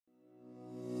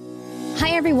Hi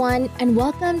everyone, and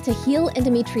welcome to Heal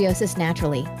Endometriosis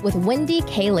Naturally with Wendy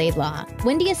K Laidlaw.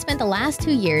 Wendy has spent the last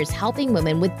 2 years helping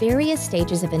women with various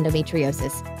stages of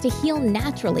endometriosis to heal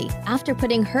naturally after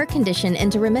putting her condition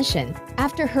into remission.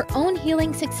 After her own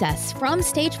healing success from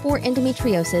stage 4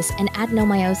 endometriosis and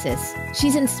adenomyosis,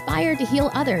 she's inspired to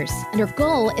heal others, and her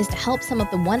goal is to help some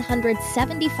of the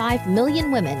 175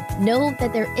 million women know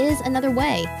that there is another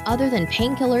way other than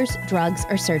painkillers, drugs,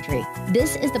 or surgery.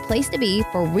 This is the place to be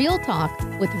for real talk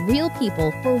with real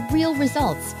people for real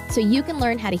results, so you can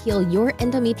learn how to heal your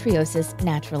endometriosis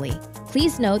naturally.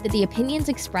 Please note that the opinions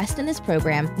expressed in this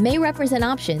program may represent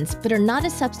options, but are not a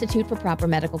substitute for proper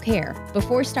medical care.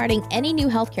 Before starting any new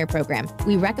healthcare program,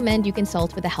 we recommend you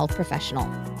consult with a health professional.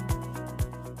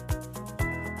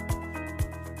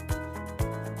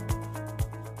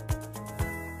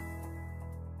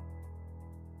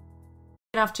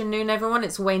 Good afternoon, everyone.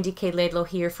 It's Wendy K Laidlaw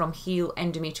here from Heal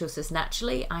Endometriosis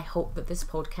Naturally. I hope that this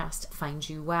podcast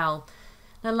finds you well.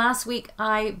 Now, last week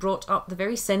I brought up the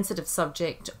very sensitive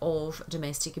subject of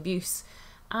domestic abuse,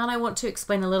 and I want to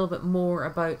explain a little bit more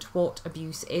about what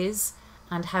abuse is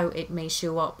and how it may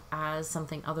show up as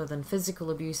something other than physical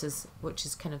abuses, which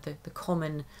is kind of the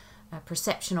common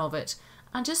perception of it,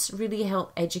 and just really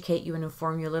help educate you and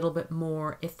inform you a little bit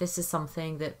more if this is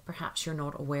something that perhaps you're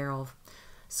not aware of.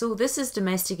 So this is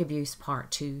domestic abuse part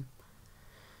 2.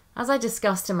 As I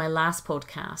discussed in my last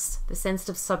podcast, the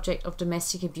sensitive subject of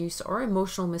domestic abuse or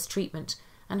emotional mistreatment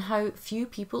and how few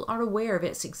people are aware of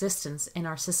its existence in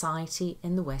our society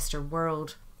in the Western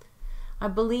world. I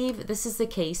believe this is the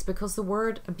case because the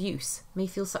word abuse may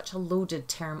feel such a loaded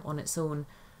term on its own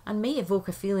and may evoke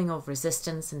a feeling of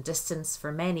resistance and distance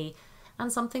for many,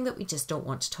 and something that we just don't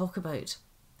want to talk about.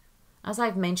 As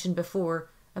I've mentioned before,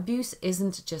 abuse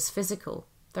isn't just physical.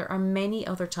 There are many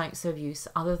other types of abuse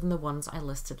other than the ones I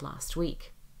listed last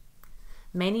week.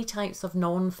 Many types of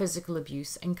non-physical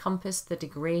abuse encompass the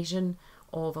degradation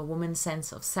of a woman's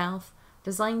sense of self,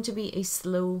 designed to be a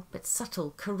slow but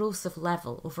subtle corrosive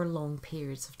level over long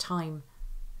periods of time.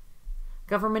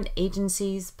 Government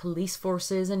agencies, police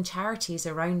forces and charities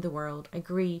around the world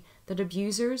agree that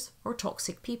abusers or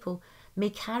toxic people may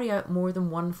carry out more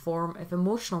than one form of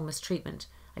emotional mistreatment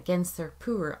against their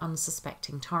poor,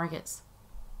 unsuspecting targets.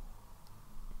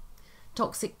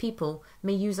 Toxic people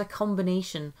may use a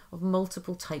combination of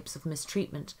multiple types of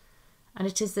mistreatment, and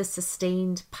it is this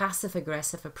sustained,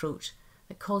 passive-aggressive approach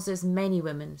that causes many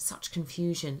women such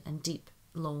confusion and deep,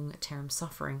 long-term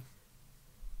suffering.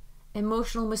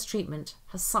 Emotional mistreatment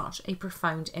has such a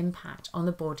profound impact on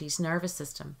the body's nervous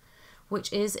system,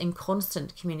 which is in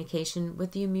constant communication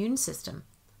with the immune system,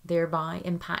 thereby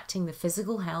impacting the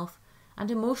physical health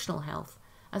and emotional health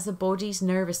as the body's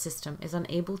nervous system is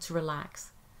unable to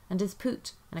relax and is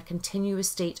put in a continuous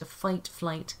state of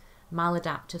fight-flight,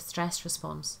 maladaptive stress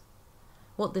response.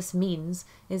 What this means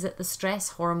is that the stress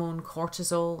hormone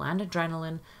cortisol and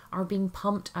adrenaline are being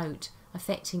pumped out,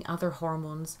 affecting other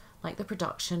hormones like the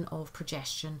production of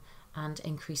progesterone and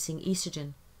increasing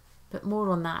estrogen. But more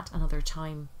on that another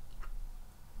time.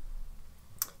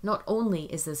 Not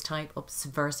only is this type of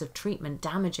subversive treatment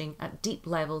damaging at deep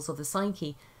levels of the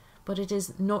psyche, but it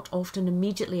is not often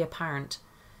immediately apparent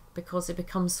because it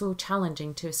becomes so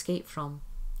challenging to escape from.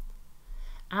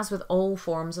 As with all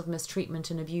forms of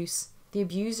mistreatment and abuse, the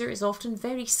abuser is often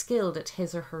very skilled at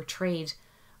his or her trade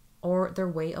or their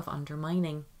way of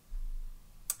undermining.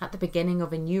 At the beginning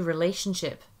of a new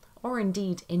relationship, or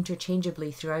indeed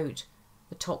interchangeably throughout,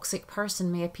 the toxic person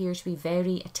may appear to be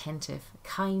very attentive,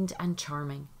 kind and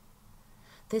charming.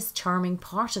 This charming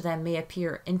part of them may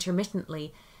appear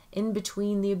intermittently in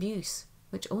between the abuse,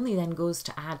 which only then goes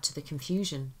to add to the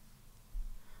confusion.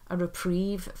 A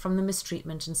reprieve from the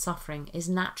mistreatment and suffering is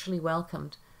naturally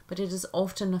welcomed, but it is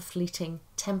often a fleeting,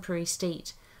 temporary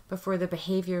state before the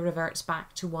behaviour reverts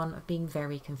back to one of being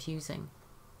very confusing.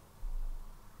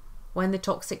 When the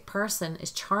toxic person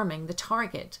is charming, the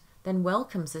target then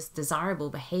welcomes this desirable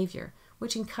behaviour,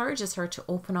 which encourages her to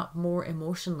open up more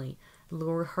emotionally,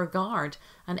 lower her guard,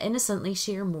 and innocently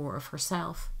share more of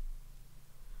herself.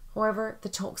 However, the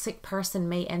toxic person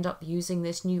may end up using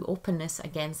this new openness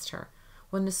against her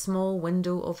when the small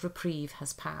window of reprieve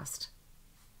has passed.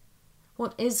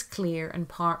 What is clear and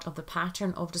part of the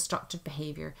pattern of destructive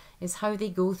behaviour is how they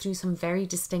go through some very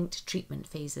distinct treatment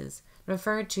phases,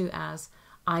 referred to as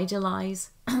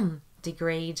idolise,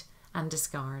 degrade and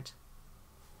discard.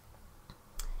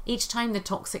 Each time the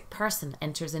toxic person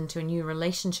enters into a new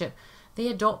relationship, they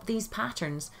adopt these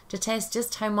patterns to test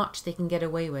just how much they can get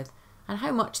away with and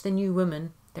how much the new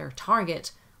woman, their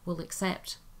target, will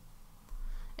accept.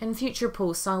 In future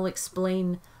posts, I'll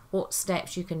explain what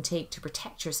steps you can take to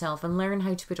protect yourself and learn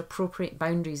how to put appropriate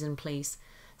boundaries in place,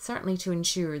 certainly to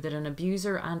ensure that an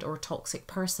abuser and or toxic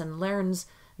person learns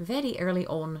very early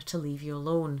on to leave you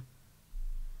alone.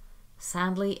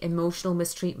 Sadly, emotional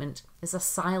mistreatment is a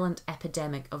silent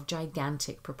epidemic of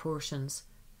gigantic proportions.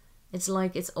 It's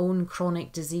like its own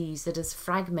chronic disease that is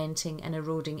fragmenting and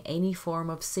eroding any form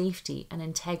of safety and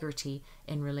integrity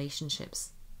in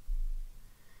relationships.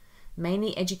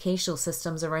 Many educational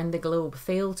systems around the globe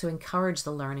fail to encourage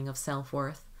the learning of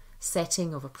self-worth,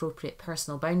 setting of appropriate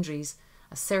personal boundaries,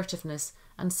 assertiveness,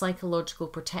 and psychological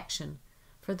protection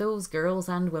for those girls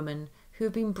and women who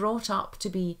have been brought up to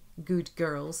be good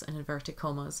girls, in inverted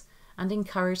commas, and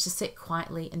encouraged to sit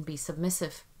quietly and be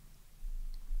submissive.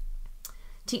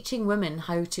 Teaching women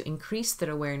how to increase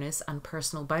their awareness and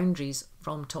personal boundaries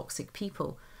from toxic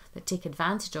people that take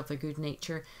advantage of their good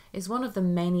nature is one of the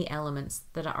many elements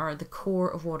that are the core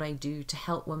of what I do to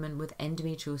help women with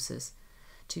endometriosis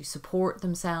to support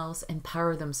themselves,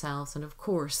 empower themselves, and of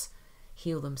course,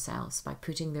 heal themselves by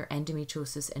putting their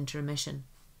endometriosis into remission.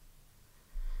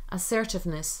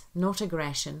 Assertiveness, not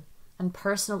aggression, and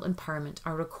personal empowerment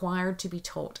are required to be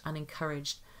taught and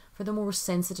encouraged for the more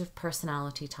sensitive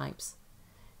personality types,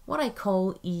 what I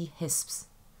call EHISPs,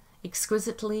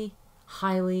 exquisitely,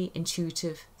 highly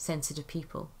intuitive, sensitive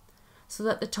people, so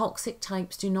that the toxic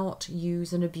types do not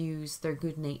use and abuse their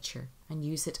good nature and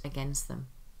use it against them.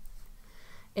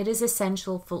 It is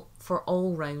essential for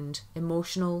all-round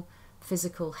emotional,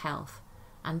 physical health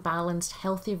and balanced,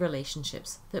 healthy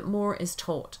relationships that more is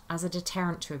taught as a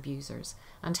deterrent to abusers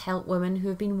and help women who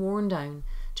have been worn down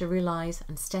to realise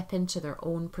and step into their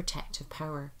own protective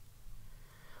power.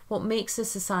 What makes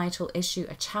this societal issue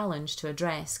a challenge to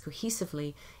address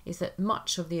cohesively is that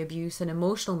much of the abuse and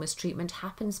emotional mistreatment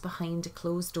happens behind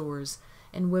closed doors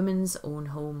in women's own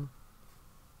home.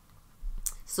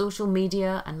 Social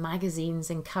media and magazines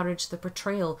encourage the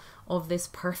portrayal of this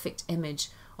perfect image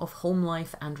of home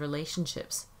life and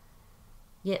relationships.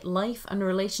 Yet life and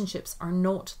relationships are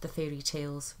not the fairy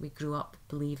tales we grew up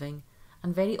believing,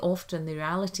 and very often the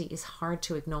reality is hard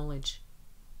to acknowledge.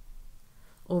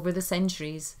 Over the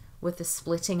centuries, with the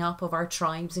splitting up of our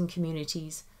tribes and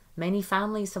communities, many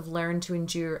families have learned to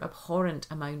endure abhorrent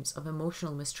amounts of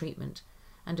emotional mistreatment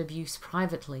and abuse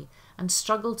privately and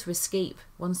struggle to escape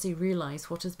once they realise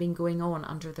what has been going on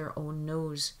under their own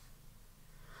nose.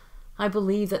 I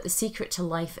believe that the secret to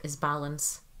life is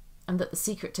balance, and that the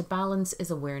secret to balance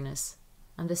is awareness,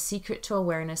 and the secret to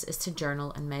awareness is to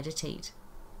journal and meditate.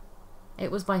 It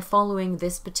was by following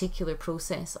this particular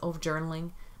process of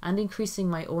journaling and increasing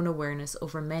my own awareness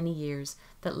over many years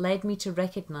that led me to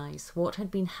recognise what had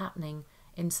been happening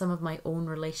in some of my own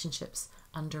relationships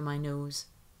under my nose.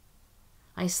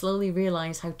 I slowly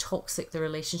realised how toxic the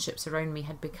relationships around me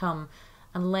had become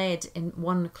and led in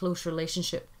one close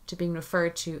relationship to being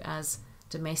referred to as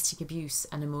domestic abuse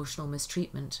and emotional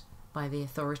mistreatment by the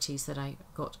authorities that I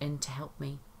got in to help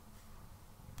me.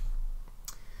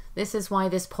 This is why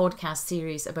this podcast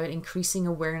series about increasing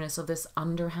awareness of this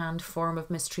underhand form of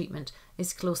mistreatment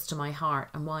is close to my heart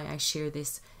and why I share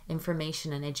this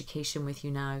information and education with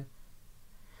you now.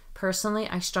 Personally,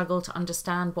 I struggled to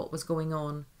understand what was going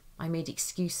on. I made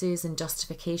excuses and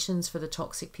justifications for the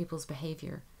toxic people's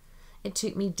behaviour. It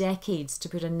took me decades to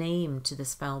put a name to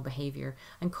this foul behaviour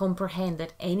and comprehend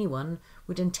that anyone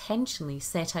would intentionally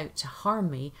set out to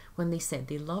harm me when they said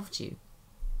they loved you.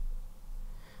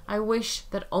 I wish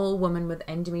that all women with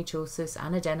endometriosis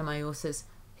and adenomyosis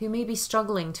who may be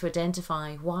struggling to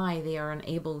identify why they are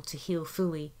unable to heal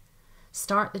fully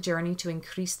start the journey to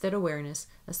increase their awareness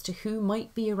as to who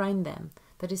might be around them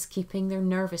that is keeping their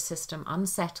nervous system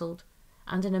unsettled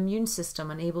and an immune system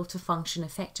unable to function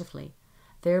effectively,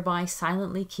 thereby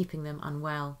silently keeping them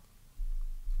unwell.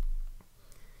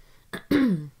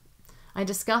 I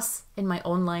discuss in my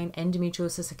online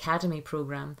Endometriosis Academy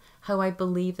program how I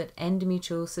believe that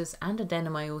endometriosis and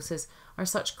adenomyosis are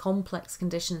such complex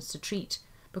conditions to treat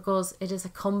because it is a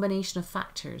combination of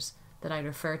factors that I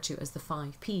refer to as the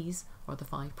 5 Ps or the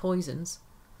 5 poisons,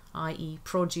 i.e.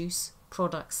 produce,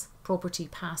 products, property,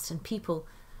 past and people,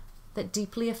 that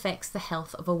deeply affects the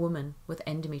health of a woman with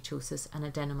endometriosis and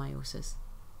adenomyosis.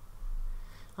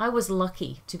 I was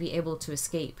lucky to be able to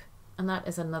escape, and that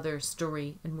is another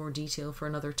story in more detail for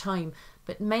another time,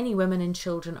 but many women and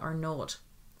children are not.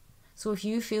 So if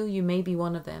you feel you may be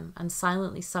one of them and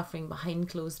silently suffering behind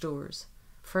closed doors,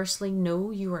 firstly, know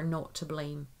you are not to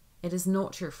blame. It is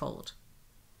not your fault.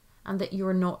 And that you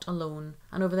are not alone.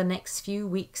 And over the next few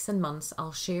weeks and months,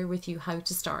 I'll share with you how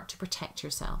to start to protect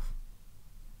yourself.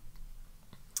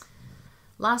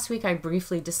 Last week I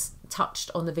briefly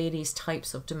touched on the various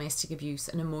types of domestic abuse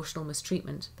and emotional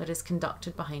mistreatment that is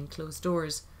conducted behind closed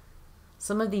doors.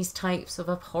 Some of these types of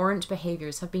abhorrent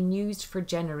behaviours have been used for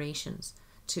generations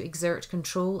to exert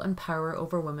control and power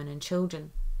over women and children.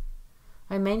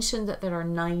 I mentioned that there are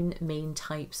 9 main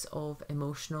types of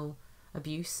emotional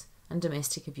abuse and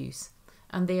domestic abuse,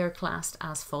 and they are classed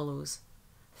as follows: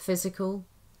 physical,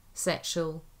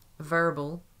 sexual,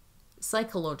 verbal,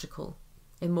 psychological,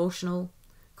 emotional,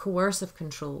 coercive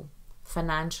control,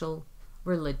 financial,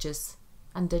 religious,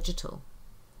 and digital.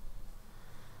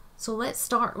 So let's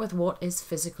start with what is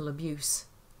physical abuse.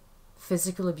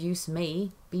 Physical abuse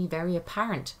may be very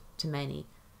apparent to many,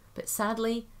 but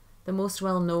sadly, the most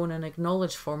well-known and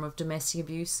acknowledged form of domestic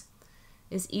abuse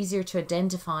is easier to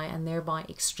identify and thereby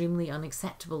extremely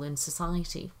unacceptable in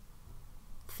society.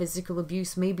 Physical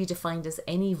abuse may be defined as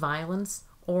any violence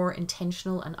or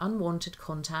intentional and unwanted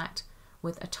contact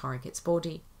with a target's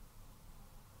body.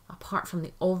 Apart from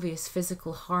the obvious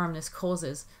physical harm this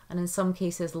causes, and in some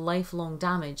cases lifelong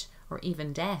damage or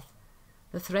even death,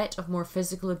 the threat of more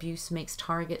physical abuse makes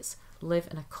targets live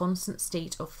in a constant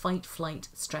state of fight-flight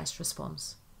stress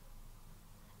response.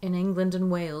 In England and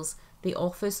Wales, the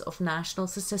Office of National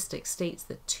Statistics states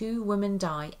that 2 women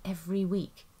die every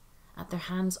week at the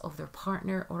hands of their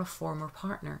partner or a former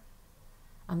partner,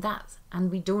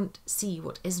 and we don't see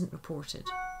what isn't reported.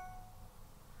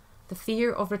 The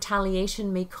fear of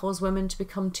retaliation may cause women to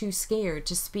become too scared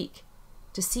to speak,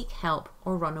 to seek help,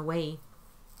 or run away.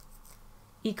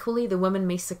 Equally, the woman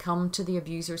may succumb to the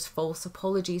abuser's false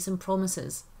apologies and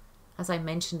promises, as I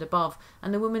mentioned above,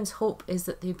 and the woman's hope is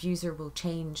that the abuser will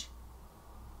change.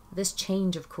 This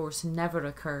change, of course, never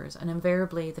occurs, and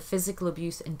invariably the physical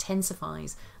abuse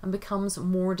intensifies and becomes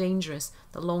more dangerous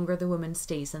the longer the woman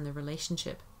stays in the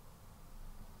relationship.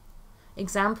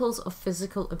 Examples of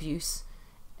physical abuse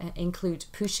include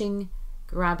pushing,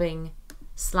 grabbing,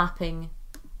 slapping,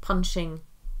 punching,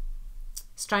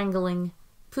 strangling,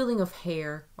 pulling of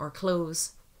hair or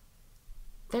clothes.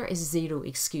 There is zero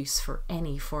excuse for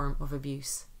any form of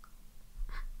abuse.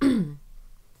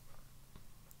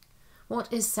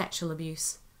 What is sexual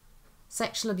abuse?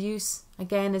 Sexual abuse,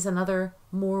 again, is another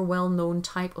more well-known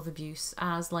type of abuse,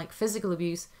 as, like physical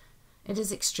abuse, it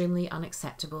is extremely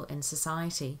unacceptable in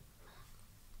society.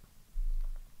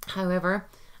 However,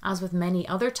 as with many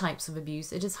other types of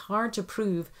abuse, it is hard to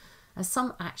prove, as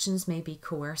some actions may be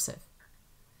coercive.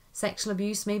 Sexual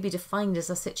abuse may be defined as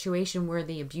a situation where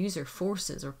the abuser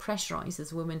forces or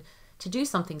pressurizes a woman to do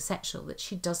something sexual that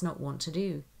she does not want to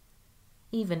do,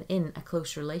 even in a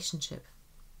close relationship.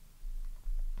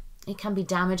 It can be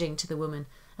damaging to the woman,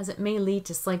 as it may lead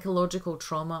to psychological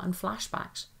trauma and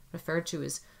flashbacks, referred to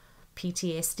as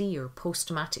PTSD or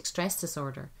post-traumatic stress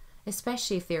disorder,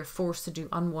 especially if they are forced to do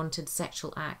unwanted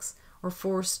sexual acts or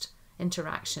forced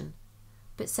interaction.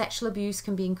 But sexual abuse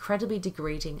can be incredibly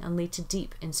degrading and lead to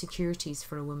deep insecurities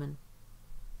for a woman.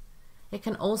 It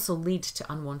can also lead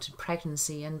to unwanted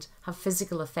pregnancy and have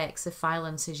physical effects if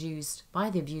violence is used by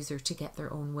the abuser to get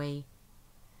their own way.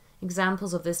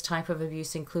 Examples of this type of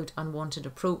abuse include unwanted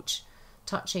approach,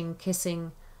 touching,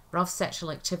 kissing, rough sexual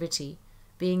activity,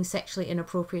 being sexually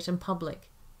inappropriate in public,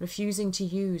 refusing to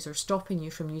use or stopping you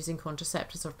from using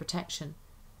contraceptives or protection,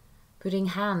 putting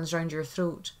hands round your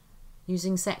throat,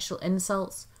 using sexual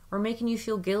insults, or making you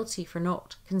feel guilty for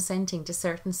not consenting to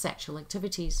certain sexual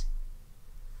activities.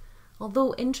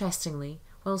 Although, interestingly,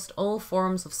 whilst all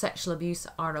forms of sexual abuse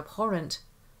are abhorrent,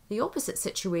 the opposite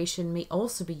situation may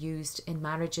also be used in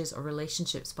marriages or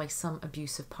relationships by some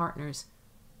abusive partners.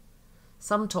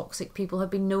 Some toxic people have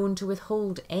been known to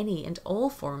withhold any and all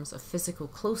forms of physical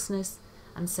closeness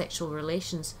and sexual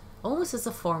relations, almost as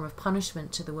a form of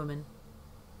punishment to the woman.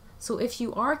 So if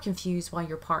you are confused why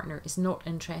your partner is not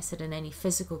interested in any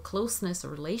physical closeness or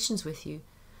relations with you,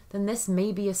 then this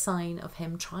may be a sign of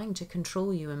him trying to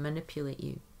control you and manipulate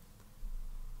you.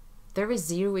 There is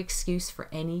zero excuse for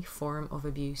any form of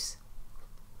abuse.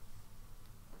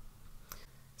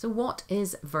 So what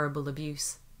is verbal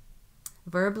abuse?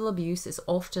 Verbal abuse is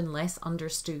often less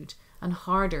understood and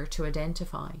harder to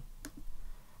identify.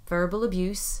 Verbal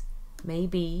abuse may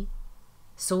be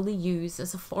solely used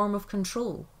as a form of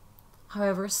control.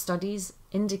 However, studies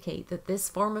indicate that this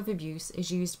form of abuse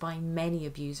is used by many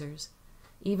abusers,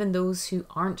 even those who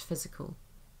aren't physical.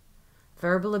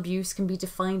 Verbal abuse can be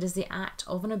defined as the act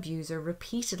of an abuser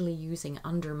repeatedly using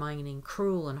undermining,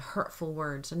 cruel and hurtful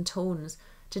words and tones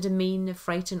to demean,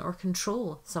 frighten or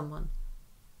control someone.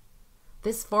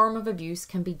 This form of abuse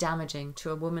can be damaging to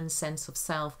a woman's sense of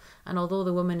self, and although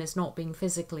the woman is not being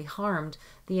physically harmed,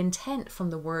 the intent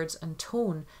from the words and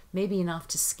tone may be enough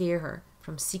to scare her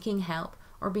from seeking help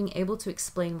or being able to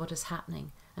explain what is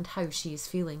happening and how she is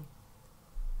feeling.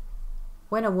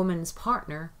 When a woman's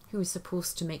partner, who is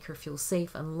supposed to make her feel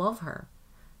safe and love her,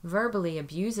 verbally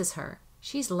abuses her,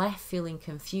 she's left feeling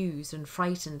confused and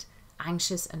frightened,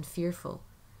 anxious and fearful,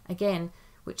 again,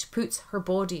 which puts her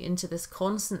body into this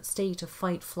constant state of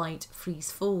fight, flight,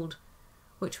 freeze, fold,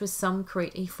 which with some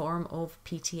create a form of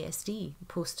PTSD,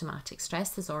 post-traumatic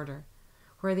stress disorder,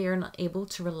 where they are not able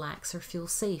to relax or feel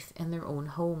safe in their own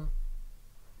home.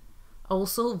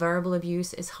 Also, verbal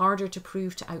abuse is harder to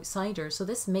prove to outsiders, so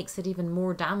this makes it even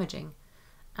more damaging,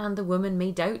 and the woman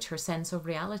may doubt her sense of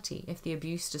reality if the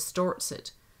abuse distorts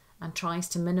it and tries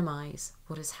to minimize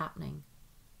what is happening.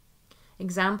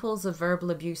 Examples of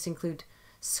verbal abuse include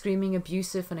screaming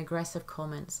abusive and aggressive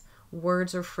comments,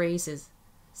 words or phrases,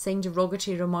 saying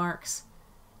derogatory remarks,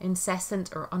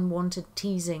 incessant or unwanted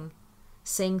teasing,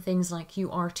 saying things like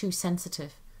 "you are too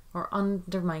sensitive," or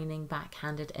undermining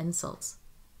backhanded insults.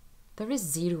 There is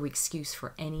zero excuse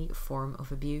for any form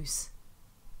of abuse.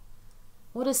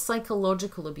 What is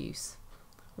psychological abuse?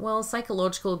 Well,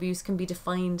 psychological abuse can be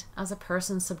defined as a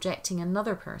person subjecting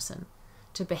another person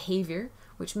to behaviour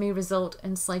which may result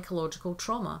in psychological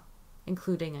trauma,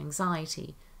 including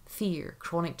anxiety, fear,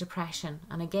 chronic depression,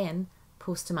 and again,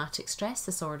 post-traumatic stress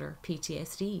disorder,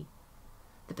 PTSD.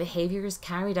 The behaviours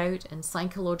carried out in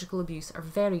psychological abuse are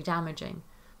very damaging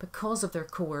because of their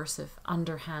coercive,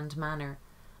 underhand manner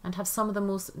and have some of the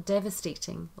most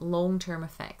devastating long-term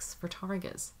effects for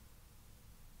targets.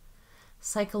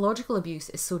 Psychological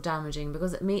abuse is so damaging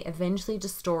because it may eventually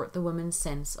distort the woman's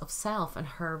sense of self and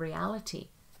her reality.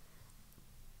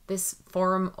 This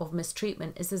form of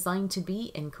mistreatment is designed to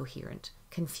be incoherent,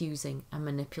 confusing and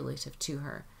manipulative to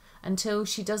her until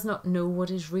she does not know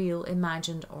what is real,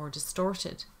 imagined or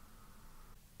distorted.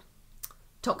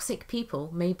 Toxic people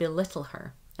may belittle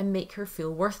her and make her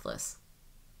feel worthless.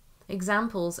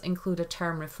 Examples include a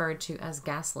term referred to as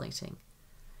gaslighting,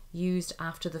 used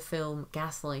after the film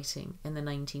Gaslighting in the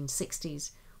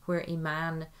 1960s, where a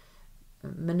man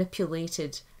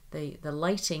manipulated the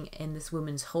lighting in this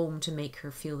woman's home to make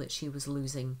her feel that she was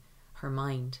losing her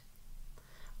mind.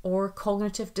 Or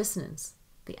cognitive dissonance,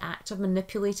 the act of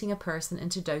manipulating a person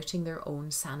into doubting their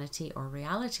own sanity or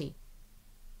reality.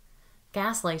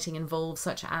 Gaslighting involves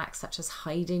such acts such as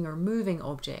hiding or moving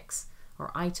objects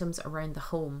or items around the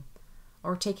home,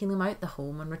 or taking them out the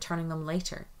home and returning them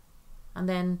later. And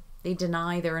then they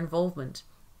deny their involvement,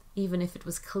 even if it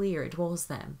was clear it was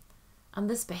them. And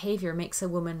this behaviour makes a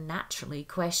woman naturally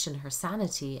question her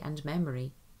sanity and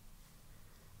memory.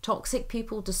 Toxic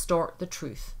people distort the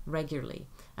truth regularly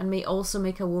and may also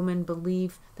make a woman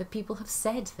believe that people have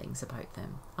said things about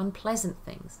them, unpleasant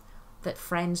things, that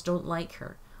friends don't like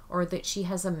her, or that she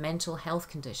has a mental health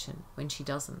condition when she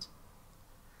doesn't.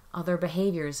 Other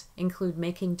behaviours include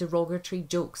making derogatory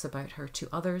jokes about her to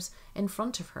others in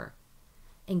front of her,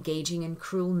 engaging in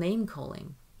cruel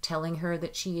name-calling, telling her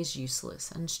that she is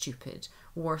useless and stupid,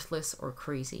 worthless or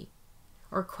crazy,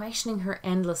 or questioning her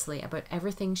endlessly about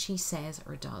everything she says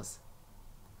or does.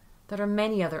 There are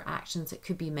many other actions that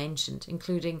could be mentioned,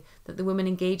 including that the woman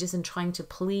engages in trying to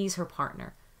please her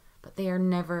partner, but they are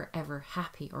never ever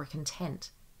happy or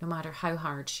content, no matter how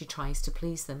hard she tries to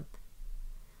please them.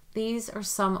 These are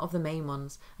some of the main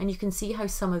ones, and you can see how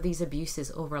some of these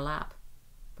abuses overlap.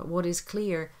 But what is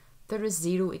clear, there is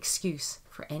zero excuse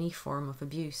for any form of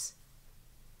abuse.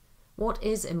 What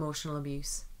is emotional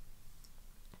abuse?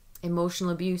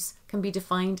 Emotional abuse can be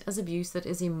defined as abuse that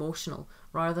is emotional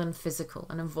rather than physical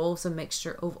and involves a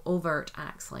mixture of overt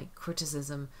acts like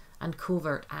criticism and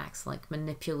covert acts like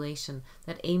manipulation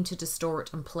that aim to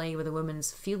distort and play with a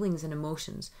woman's feelings and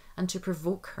emotions and to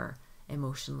provoke her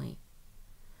emotionally.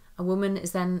 A woman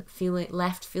is then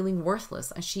left feeling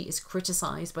worthless as she is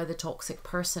criticised by the toxic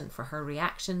person for her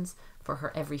reactions, for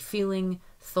her every feeling,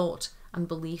 thought and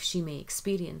belief she may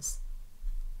experience.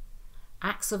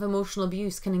 Acts of emotional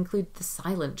abuse can include the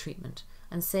silent treatment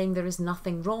and saying there is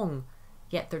nothing wrong,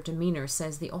 yet their demeanour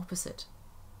says the opposite.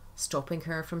 Stopping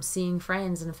her from seeing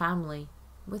friends and family,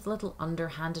 with little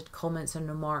underhanded comments and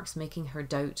remarks making her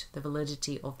doubt the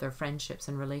validity of their friendships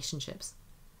and relationships.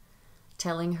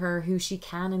 Telling her who she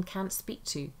can and can't speak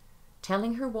to,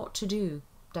 telling her what to do,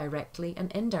 directly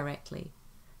and indirectly,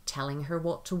 telling her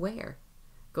what to wear,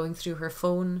 going through her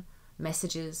phone,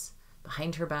 messages,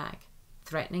 behind her back,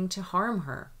 threatening to harm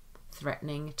her,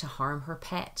 threatening to harm her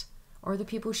pet or the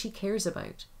people she cares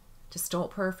about, to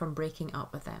stop her from breaking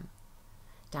up with them,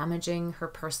 damaging her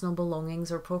personal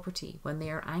belongings or property when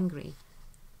they are angry,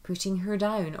 putting her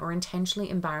down or intentionally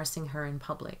embarrassing her in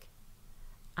public,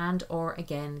 and or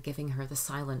again giving her the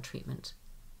silent treatment.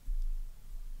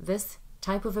 This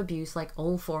type of abuse, like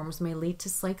all forms, may lead to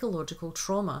psychological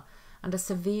trauma and a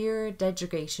severe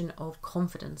degradation of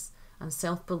confidence and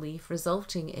self-belief,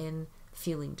 resulting in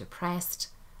feeling depressed,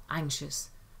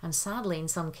 anxious, and sadly in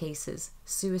some cases,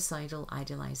 suicidal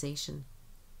idealization.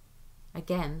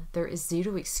 Again, there is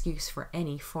zero excuse for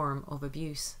any form of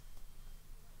abuse.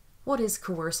 What is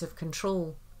coercive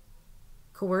control?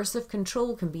 Coercive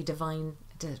control can be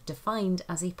defined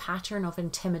as a pattern of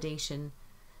intimidation,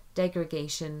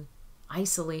 degradation,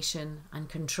 isolation, and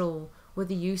control with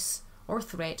the use or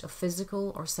threat of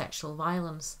physical or sexual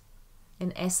violence.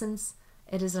 In essence,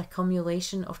 it is an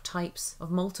accumulation of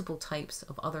multiple types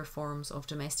of other forms of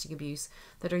domestic abuse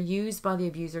that are used by the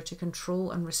abuser to control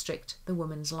and restrict the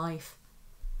woman's life.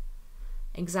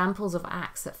 Examples of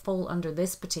acts that fall under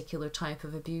this particular type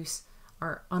of abuse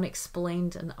are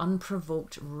unexplained and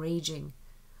unprovoked raging,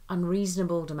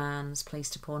 unreasonable demands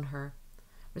placed upon her,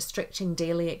 restricting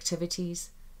daily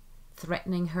activities,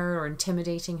 threatening her or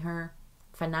intimidating her,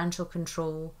 financial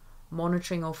control,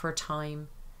 monitoring of her time,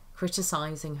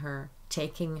 criticizing her,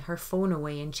 taking her phone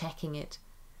away and checking it,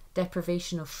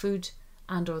 deprivation of food,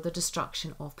 and or the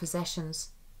destruction of possessions.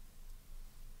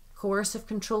 Coercive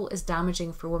control is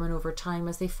damaging for women over time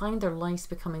as they find their lives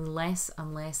becoming less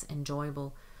and less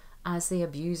enjoyable, as the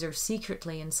abuser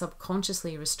secretly and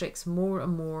subconsciously restricts more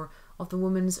and more of the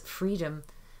woman's freedom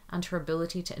and her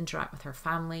ability to interact with her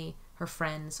family, her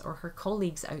friends, or her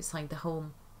colleagues outside the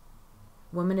home.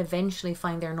 Women eventually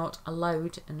find they're not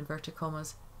allowed, in inverted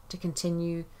commas, to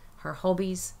continue her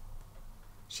hobbies.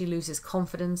 She loses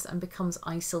confidence and becomes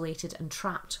isolated and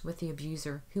trapped with the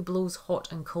abuser, who blows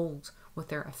hot and cold with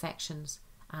their affections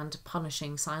and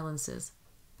punishing silences.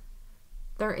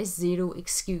 There is zero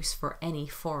excuse for any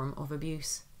form of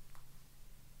abuse.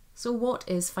 So what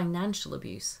is financial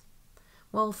abuse?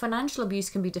 Well, financial abuse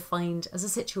can be defined as a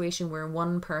situation where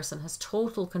one person has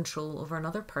total control over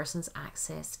another person's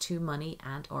access to money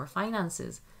and or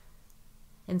finances.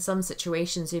 In some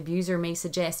situations, the abuser may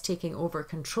suggest taking over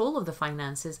control of the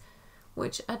finances,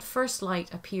 which at first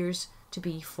light appears to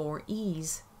be for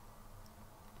ease.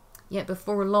 Yet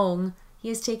before long, he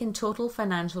has taken total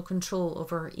financial control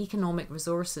over her economic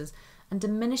resources and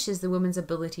diminishes the woman's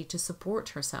ability to support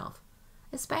herself,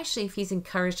 especially if he's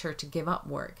encouraged her to give up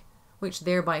work, which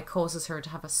thereby causes her to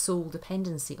have a sole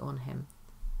dependency on him.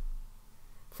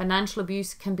 Financial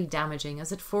abuse can be damaging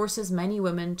as it forces many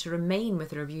women to remain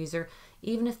with their abuser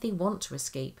even if they want to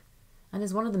escape, and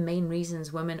is one of the main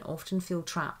reasons women often feel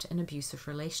trapped in abusive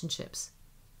relationships.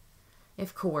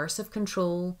 If coercive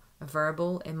control,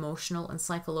 verbal, emotional, and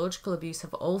psychological abuse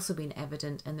have also been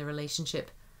evident in the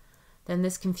relationship, then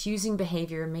this confusing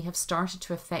behaviour may have started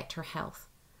to affect her health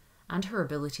and her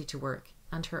ability to work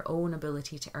and her own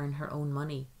ability to earn her own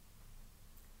money.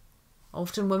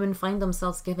 Often women find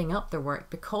themselves giving up their work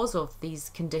because of these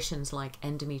conditions like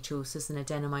endometriosis and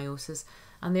adenomyosis,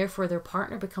 and therefore their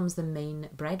partner becomes the main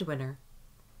breadwinner.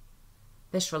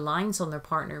 This reliance on their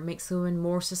partner makes the woman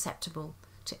more susceptible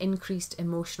to increased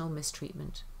emotional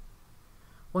mistreatment.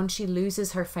 Once she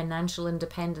loses her financial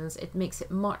independence, it makes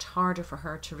it much harder for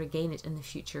her to regain it in the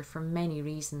future for many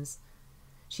reasons.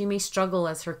 She may struggle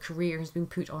as her career has been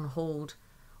put on hold,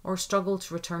 or struggle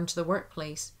to return to the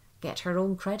workplace, get her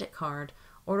own credit card,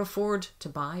 or afford to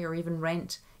buy or even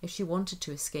rent if she wanted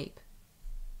to escape.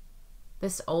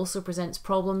 This also presents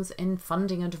problems in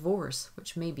funding a divorce,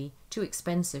 which may be too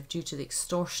expensive due to the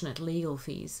extortionate legal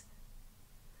fees.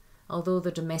 Although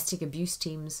the domestic abuse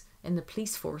teams in the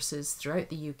police forces throughout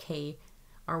the UK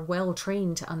are well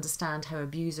trained to understand how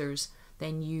abusers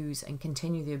then use and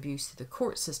continue the abuse through the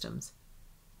court systems,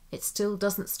 it still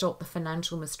doesn't stop the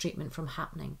financial mistreatment from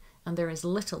happening, and there is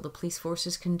little the police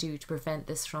forces can do to prevent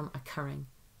this from occurring.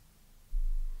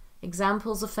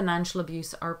 Examples of financial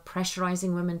abuse are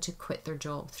pressurising women to quit their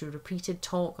job through repeated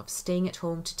talk of staying at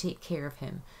home to take care of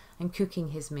him and cooking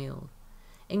his meal,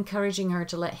 encouraging her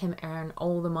to let him earn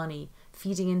all the money,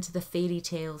 feeding into the fairy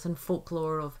tales and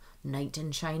folklore of knight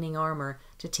in shining armour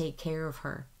to take care of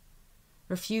her,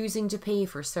 refusing to pay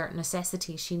for certain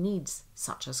necessities she needs,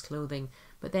 such as clothing,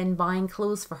 but then buying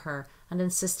clothes for her and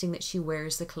insisting that she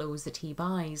wears the clothes that he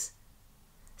buys,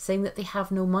 saying that they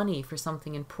have no money for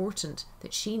something important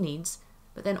that she needs,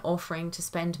 but then offering to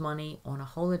spend money on a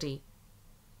holiday,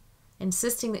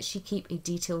 insisting that she keep a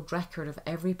detailed record of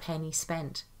every penny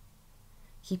spent,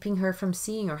 keeping her from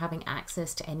seeing or having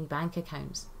access to any bank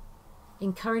accounts,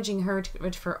 encouraging her to get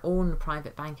rid of her own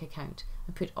private bank account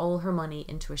and put all her money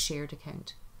into a shared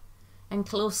account, and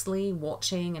closely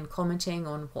watching and commenting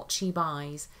on what she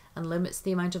buys and limits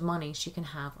the amount of money she can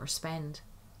have or spend.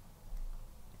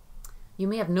 You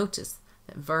may have noticed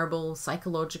that verbal,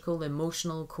 psychological,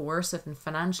 emotional, coercive and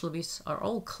financial abuse are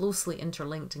all closely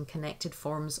interlinked and connected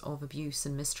forms of abuse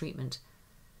and mistreatment.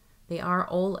 They are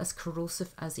all as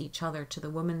corrosive as each other to the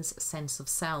woman's sense of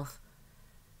self.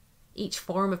 Each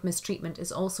form of mistreatment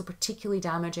is also particularly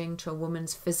damaging to a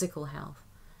woman's physical health,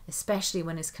 especially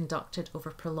when it's conducted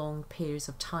over prolonged periods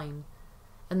of time.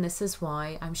 And this is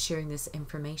why I'm sharing this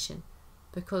information,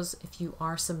 because if you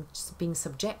are being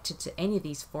subjected to any of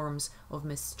these forms of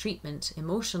mistreatment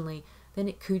emotionally, then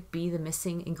it could be the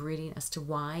missing ingredient as to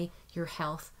why your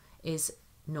health is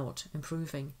not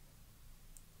improving.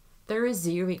 There is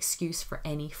zero excuse for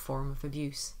any form of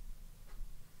abuse.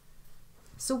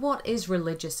 So what is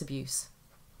religious abuse?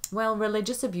 Well,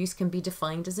 religious abuse can be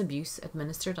defined as abuse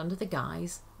administered under the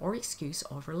guise or excuse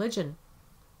of religion.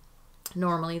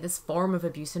 Normally, this form of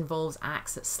abuse involves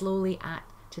acts that slowly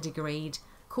act to degrade,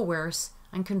 coerce,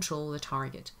 and control the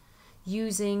target,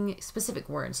 using specific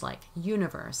words like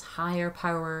universe, higher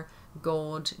power,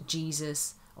 God,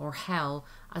 Jesus, or hell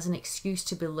as an excuse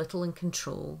to belittle and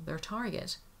control their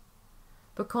target.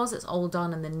 Because it's all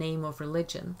done in the name of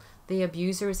religion, the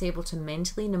abuser is able to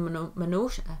mentally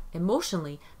and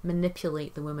emotionally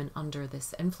manipulate the woman under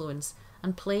this influence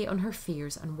and play on her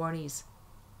fears and worries.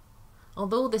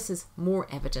 Although this is more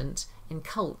evident in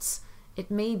cults, it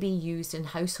may be used in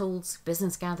households,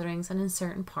 business gatherings, and in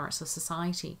certain parts of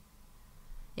society.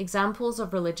 Examples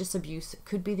of religious abuse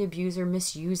could be the abuser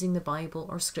misusing the Bible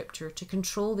or scripture to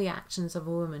control the actions of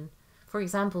a woman. For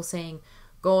example, saying,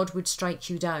 God would strike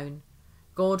you down,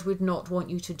 God would not want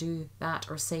you to do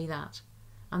that or say that,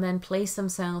 and then place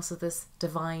themselves as this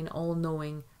divine,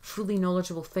 all-knowing, fully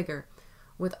knowledgeable figure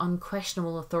with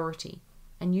unquestionable authority,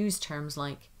 and use terms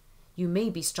like, you may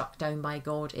be struck down by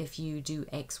God if you do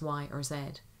X, Y, or Z,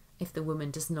 if the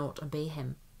woman does not obey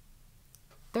him.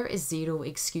 There is zero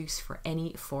excuse for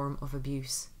any form of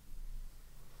abuse.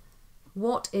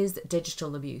 What is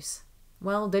digital abuse?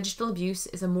 Well, digital abuse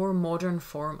is a more modern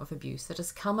form of abuse that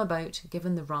has come about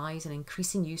given the rise and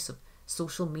increasing use of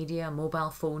social media,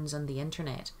 mobile phones, and the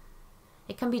internet.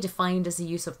 It can be defined as the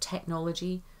use of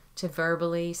technology to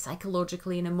verbally,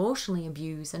 psychologically, and emotionally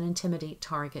abuse and intimidate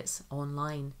targets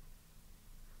online.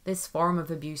 This form of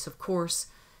abuse, of course,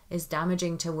 is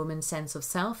damaging to a woman's sense of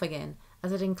self again,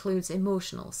 as it includes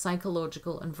emotional,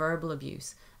 psychological, and verbal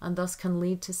abuse, and thus can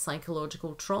lead to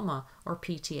psychological trauma or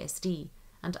PTSD,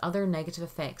 and other negative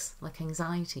effects like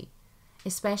anxiety,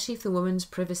 especially if the woman's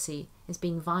privacy is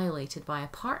being violated by a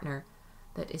partner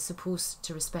that is supposed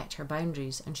to respect her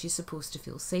boundaries and she's supposed to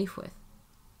feel safe with.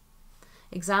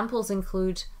 Examples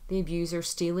include the abuser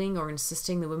stealing or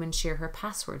insisting the woman share her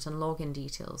passwords and login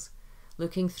details,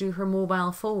 looking through her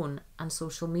mobile phone and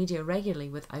social media regularly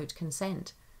without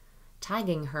consent,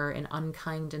 tagging her in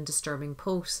unkind and disturbing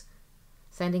posts,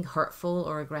 sending hurtful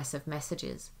or aggressive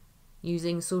messages,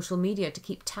 using social media to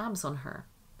keep tabs on her,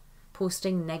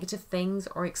 posting negative things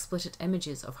or explicit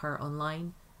images of her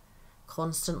online,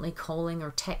 constantly calling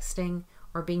or texting,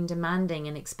 or being demanding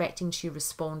and expecting she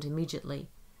respond immediately,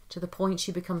 to the point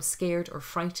she becomes scared or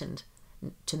frightened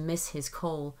to miss his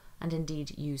call and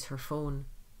indeed use her phone.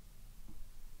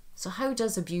 So how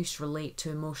does abuse relate to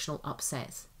emotional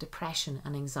upsets, depression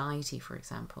and anxiety, for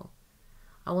example?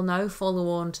 I will now follow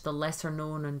on to the lesser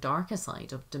known and darker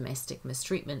side of domestic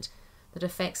mistreatment that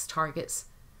affects targets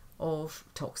of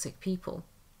toxic people.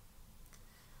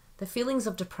 The feelings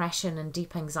of depression and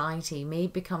deep anxiety may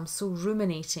become so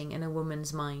ruminating in a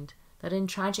woman's mind that in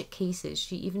tragic cases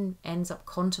she even ends up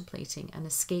contemplating an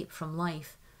escape from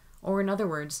life, or in other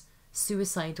words,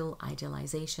 suicidal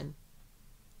idealization.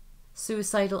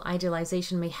 Suicidal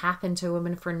idealization may happen to a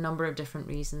woman for a number of different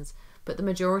reasons, but the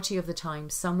majority of the time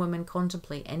some women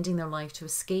contemplate ending their life to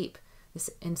escape this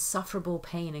insufferable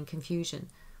pain and confusion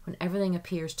when everything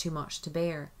appears too much to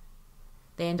bear.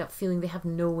 They end up feeling they have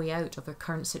no way out of their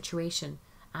current situation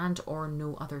and or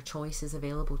no other choices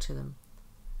available to them.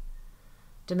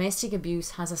 Domestic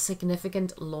abuse has a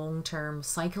significant long-term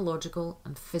psychological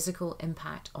and physical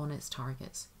impact on its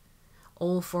targets.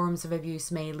 All forms of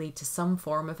abuse may lead to some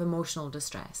form of emotional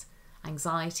distress,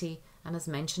 anxiety, and as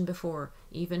mentioned before,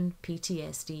 even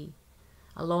PTSD,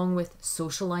 along with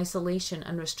social isolation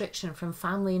and restriction from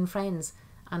family and friends,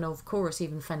 and of course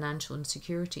even financial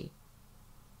insecurity.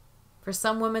 For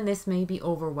some women this may be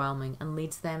overwhelming and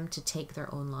leads them to take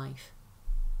their own life.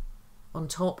 On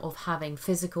top of having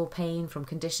physical pain from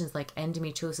conditions like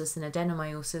endometriosis and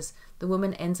adenomyosis, the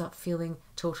woman ends up feeling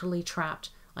totally trapped,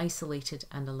 isolated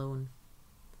and alone.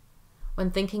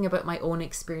 When thinking about my own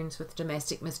experience with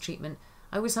domestic mistreatment,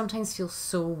 I would sometimes feel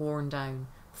so worn down,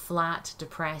 flat,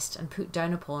 depressed and put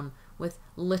down upon with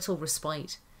little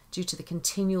respite, due to the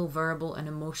continual verbal and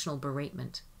emotional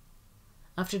beratement.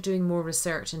 After doing more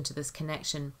research into this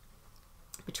connection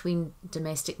between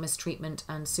domestic mistreatment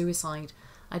and suicide,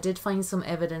 I did find some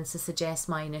evidence to suggest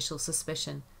my initial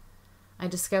suspicion. I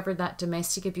discovered that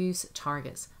domestic abuse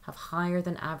targets have higher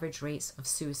than average rates of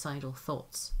suicidal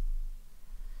thoughts.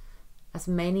 As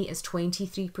many as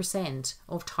 23%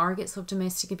 of targets of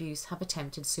domestic abuse have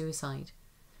attempted suicide,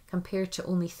 compared to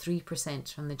only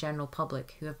 3% from the general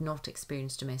public who have not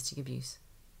experienced domestic abuse.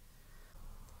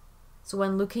 So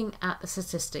when looking at the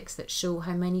statistics that show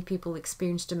how many people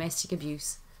experience domestic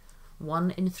abuse,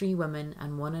 1 in 3 women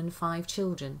and 1 in 5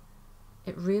 children,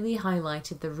 it really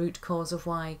highlighted the root cause of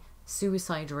why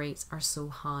suicide rates are so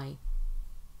high.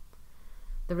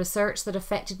 The research that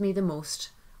affected me the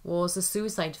most was the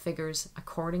suicide figures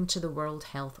according to the World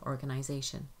Health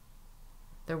Organization.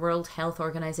 The World Health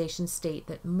Organization state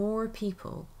that more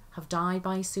people have died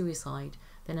by suicide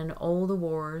than in all the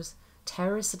wars,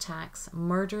 terrorist attacks,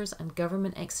 murders and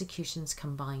government executions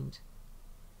combined.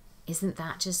 Isn't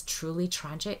that just truly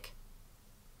tragic?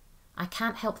 I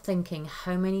can't help thinking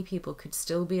how many people could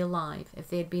still be alive if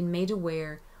they had been made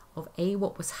aware of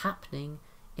what was happening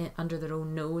under their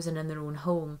own nose and in their own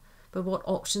home, but what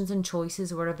options and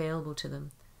choices were available to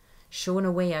them, shown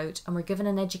a way out, and were given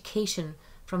an education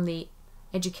from the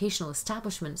educational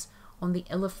establishments on the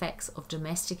ill effects of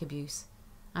domestic abuse,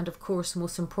 and of course,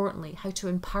 most importantly, how to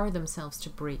empower themselves to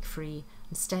break free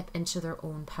and step into their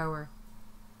own power.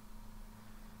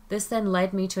 This then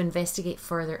led me to investigate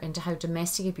further into how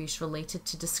domestic abuse related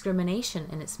to discrimination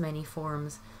in its many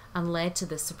forms and led to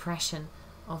the suppression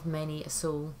of many a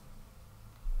soul.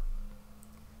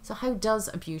 So how does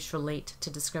abuse relate to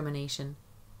discrimination?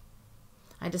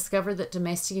 I discovered that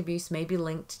domestic abuse may be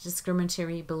linked to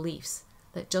discriminatory beliefs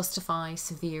that justify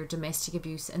severe domestic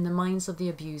abuse in the minds of the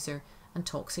abuser and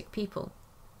toxic people.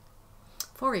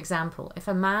 For example, if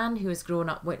a man who has grown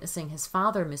up witnessing his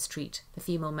father mistreat the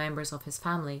female members of his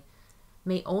family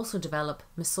may also develop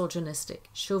misogynistic,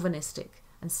 chauvinistic,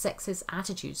 and sexist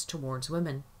attitudes towards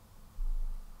women.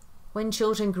 When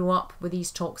children grow up with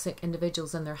these toxic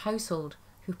individuals in their household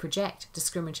who project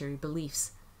discriminatory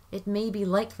beliefs, it may be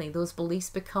likely those beliefs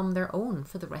become their own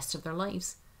for the rest of their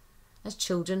lives, as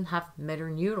children have mirror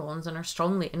neurons and are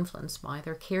strongly influenced by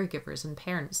their caregivers and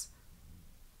parents.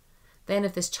 Then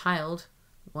if this child,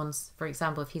 once, for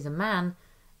example, if he's a man,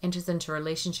 enters into a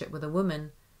relationship with a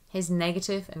woman, his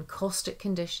negative and caustic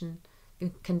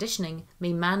conditioning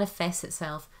may manifest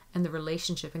itself in the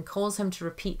relationship and cause him to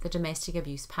repeat the domestic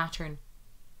abuse pattern.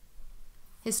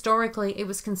 Historically, it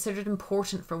was considered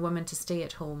important for women to stay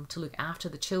at home to look after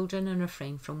the children and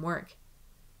refrain from work.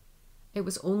 It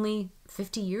was only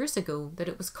 50 years ago that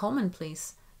it was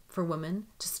commonplace for women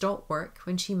to stop work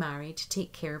when she married to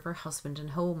take care of her husband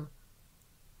and home.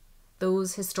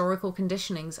 Those historical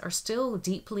conditionings are still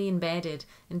deeply embedded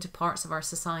into parts of our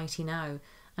society now,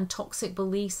 and toxic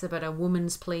beliefs about a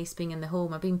woman's place being in the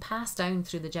home are being passed down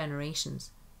through the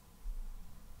generations.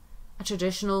 A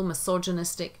traditional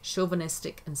misogynistic,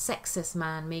 chauvinistic and sexist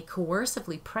man may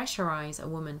coercively pressurize a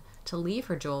woman to leave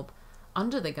her job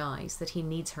under the guise that he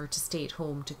needs her to stay at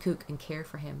home to cook and care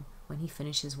for him when he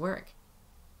finishes work,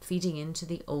 feeding into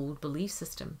the old belief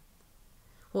system.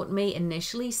 What may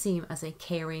initially seem as a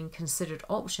caring, considered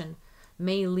option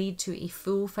may lead to a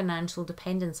full financial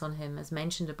dependence on him, as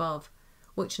mentioned above,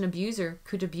 which an abuser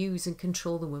could abuse and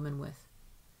control the woman with.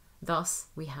 Thus,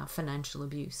 we have financial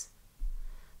abuse.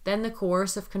 Then the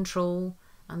coercive control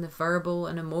and the verbal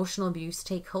and emotional abuse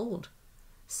take hold.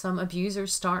 Some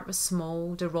abusers start with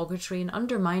small, derogatory and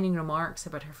undermining remarks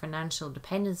about her financial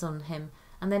dependence on him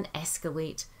and then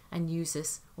escalate and use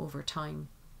this over time.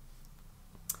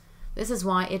 This is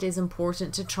why it is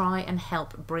important to try and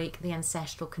help break the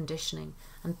ancestral conditioning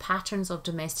and patterns of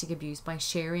domestic abuse by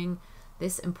sharing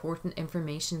this important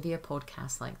information via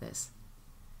podcasts like this.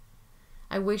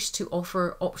 I wish to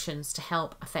offer options to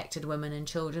help affected women and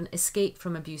children escape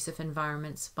from abusive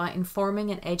environments by informing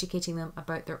and educating them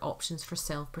about their options for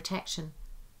self-protection.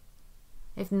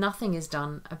 If nothing is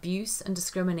done, abuse and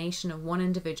discrimination of one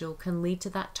individual can lead to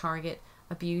that target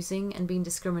abusing and being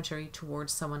discriminatory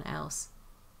towards someone else.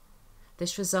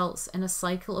 This results in a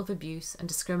cycle of abuse and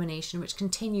discrimination which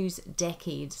continues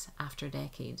decades after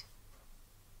decade.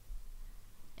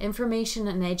 Information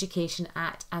and education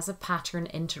act as a pattern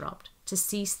interrupt to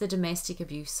cease the domestic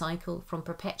abuse cycle from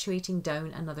perpetuating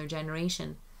down another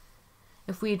generation.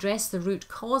 If we address the root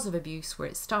cause of abuse where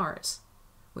it starts,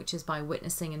 which is by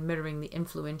witnessing and mirroring the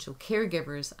influential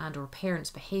caregivers and or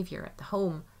parents' behaviour at the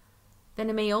home, then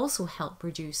it may also help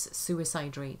reduce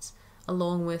suicide rates,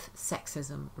 along with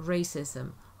sexism,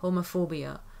 racism,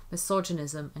 homophobia,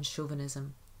 misogynism and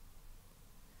chauvinism.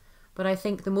 But I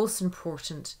think the most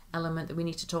important element that we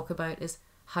need to talk about is,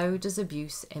 how does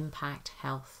abuse impact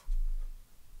health?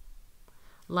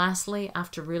 Lastly,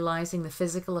 after realising the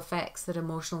physical effects that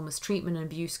emotional mistreatment and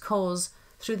abuse cause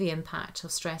through the impact of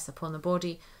stress upon the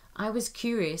body, I was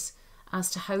curious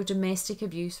as to how domestic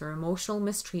abuse or emotional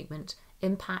mistreatment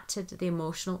impacted the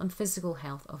emotional and physical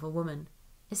health of a woman,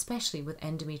 especially with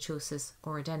endometriosis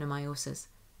or adenomyosis.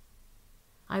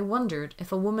 I wondered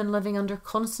if a woman living under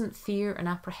constant fear and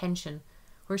apprehension,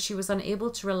 where she was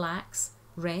unable to relax,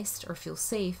 rest, or feel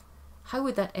safe, how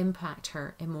would that impact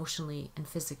her emotionally and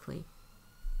physically?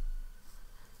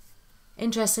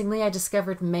 Interestingly, I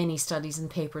discovered many studies and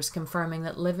papers confirming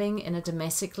that living in a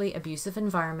domestically abusive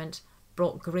environment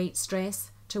brought great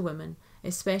stress to women,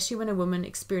 especially when a woman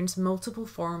experienced multiple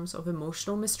forms of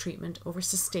emotional mistreatment over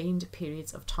sustained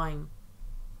periods of time.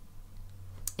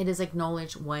 It is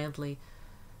acknowledged widely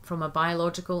from a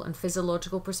biological and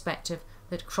physiological perspective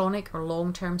that chronic or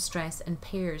long-term stress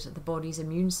impairs the body's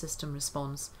immune system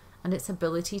response and its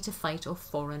ability to fight off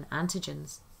foreign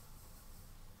antigens.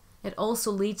 It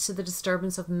also leads to the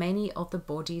disturbance of many of the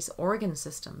body's organ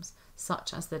systems,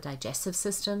 such as the digestive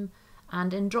system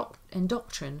and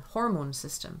endocrine hormone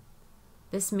system.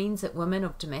 This means that women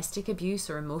of domestic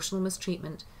abuse or emotional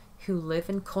mistreatment who live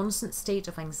in constant state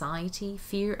of anxiety,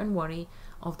 fear and worry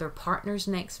of their partner's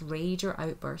next rage or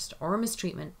outburst or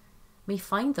mistreatment may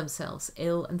find themselves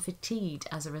ill and fatigued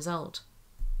as a result.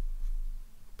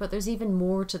 But there's even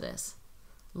more to this.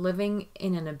 Living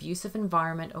in an abusive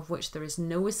environment of which there is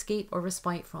no escape or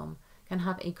respite from can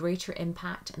have a greater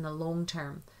impact in the long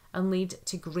term and lead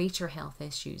to greater health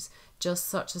issues, just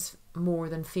such as more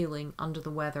than feeling under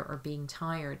the weather or being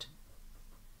tired.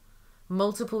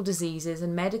 Multiple diseases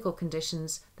and medical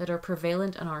conditions that are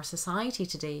prevalent in our society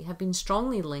today have been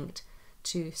strongly linked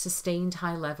to sustained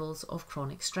high levels of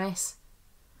chronic stress.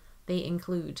 They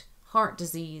include heart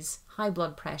disease, high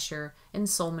blood pressure,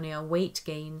 insomnia, weight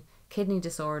gain, kidney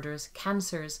disorders,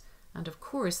 cancers, and of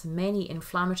course many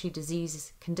inflammatory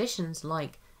disease conditions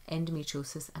like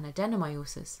endometriosis and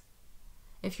adenomyosis.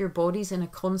 If your body's in a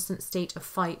constant state of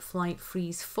fight, flight,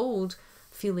 freeze, fold,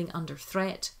 feeling under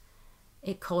threat,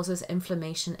 it causes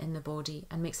inflammation in the body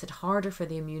and makes it harder for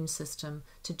the immune system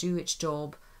to do its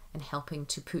job in helping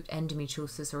to put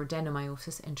endometriosis or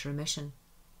adenomyosis into remission.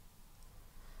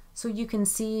 So you can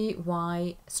see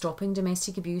why stopping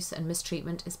domestic abuse and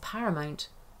mistreatment is paramount.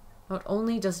 Not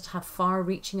only does it have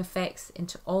far-reaching effects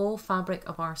into all fabric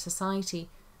of our society,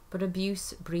 but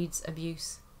abuse breeds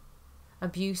abuse.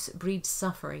 Abuse breeds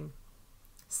suffering.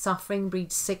 Suffering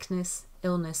breeds sickness,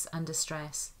 illness and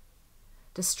distress.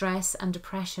 Distress and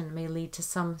depression may lead to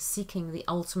some seeking the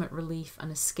ultimate relief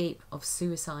and escape of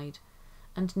suicide.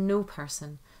 And no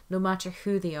person, no matter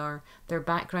who they are, their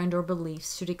background or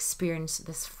beliefs, should experience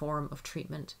this form of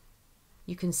treatment.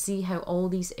 You can see how all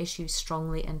these issues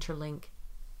strongly interlink.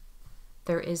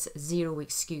 There is zero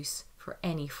excuse for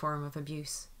any form of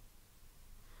abuse.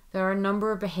 There are a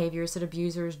number of behaviours that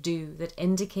abusers do that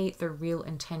indicate their real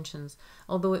intentions,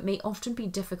 although it may often be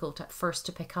difficult at first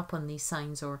to pick up on these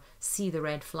signs or see the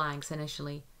red flags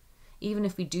initially. Even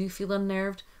if we do feel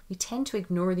unnerved, we tend to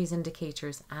ignore these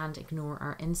indicators and ignore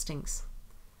our instincts.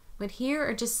 But here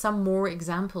are just some more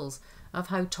examples of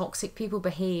how toxic people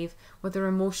behave with their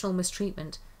emotional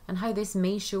mistreatment and how this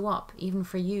may show up even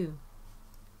for you.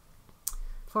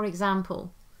 For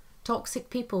example, toxic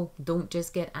people don't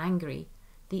just get angry.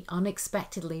 They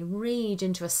unexpectedly rage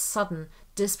into a sudden,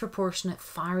 disproportionate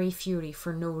fiery fury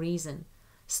for no reason,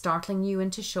 startling you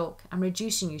into shock and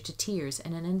reducing you to tears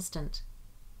in an instant.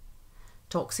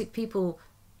 Toxic people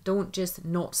don't just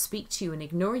not speak to you and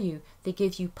ignore you, they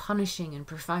give you punishing and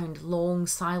profound long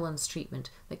silence treatment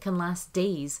that can last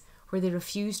days, where they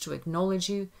refuse to acknowledge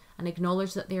you and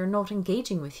acknowledge that they are not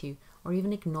engaging with you or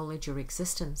even acknowledge your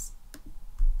existence.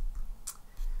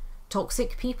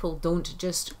 Toxic people don't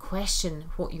just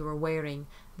question what you are wearing,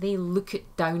 they look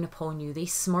it down upon you, they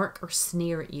smirk or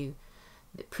sneer at you,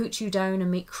 they put you down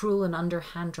and make cruel and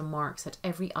underhand remarks at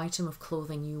every item of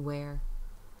clothing you wear.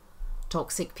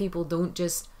 Toxic people don't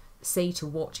just say to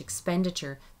watch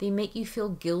expenditure, they make you feel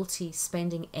guilty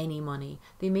spending any money.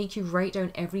 They make you write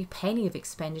down every penny of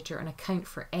expenditure and account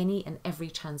for any and every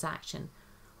transaction,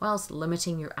 whilst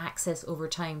limiting your access over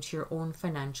time to your own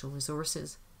financial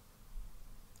resources.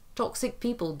 Toxic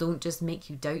people don't just make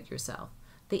you doubt yourself,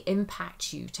 they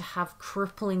impact you to have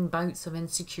crippling bouts of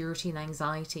insecurity and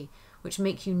anxiety, which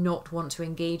make you not want to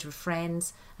engage with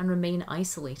friends and remain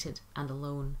isolated and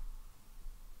alone.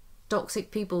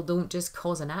 Toxic people don't just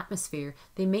cause an atmosphere,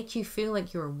 they make you feel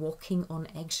like you're walking on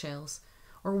eggshells,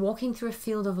 or walking through a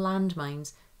field of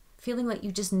landmines, feeling like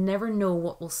you just never know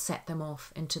what will set them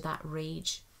off into that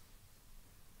rage.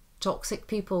 Toxic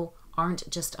people aren't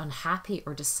just unhappy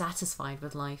or dissatisfied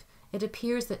with life. It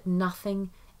appears that nothing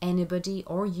anybody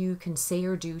or you can say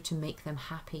or do to make them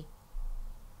happy.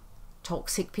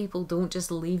 Toxic people don't just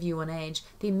leave you on edge,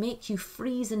 they make you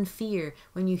freeze in fear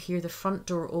when you hear the front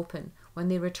door open, when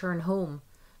they return home,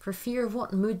 for fear of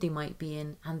what mood they might be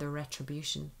in and their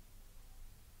retribution.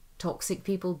 Toxic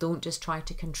people don't just try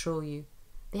to control you,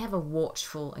 they have a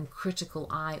watchful and critical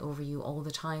eye over you all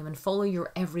the time and follow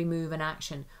your every move and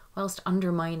action whilst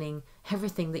undermining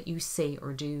everything that you say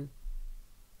or do.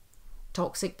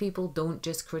 Toxic people don't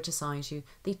just criticize you,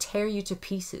 they tear you to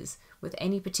pieces with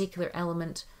any particular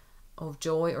element of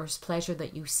joy or pleasure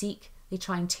that you seek. They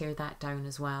try and tear that down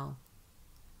as well.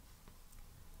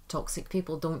 Toxic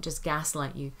people don't just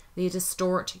gaslight you, they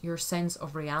distort your sense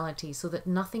of reality so that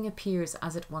nothing appears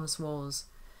as it once was.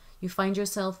 You find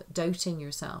yourself doubting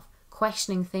yourself,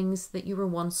 questioning things that you were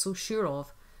once so sure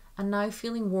of, and now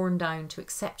feeling worn down to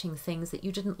accepting things that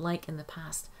you didn't like in the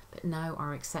past but now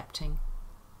are accepting.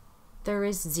 There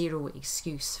is zero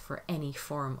excuse for any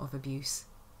form of abuse.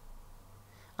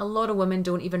 A lot of women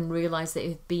don't even realise that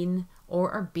they've been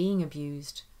or are being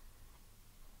abused.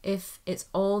 If it's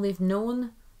all they've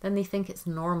known, then they think it's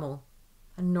normal,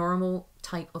 a normal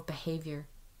type of behaviour.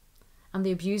 And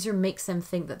the abuser makes them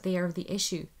think that they are the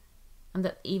issue and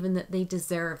that they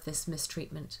deserve this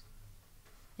mistreatment.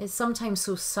 It's sometimes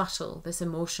so subtle, this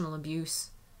emotional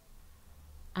abuse,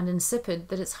 and insipid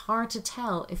that it's hard to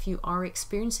tell if you are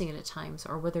experiencing it at times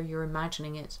or whether you're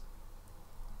imagining it.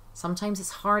 Sometimes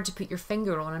it's hard to put your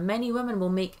finger on, and many women will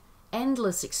make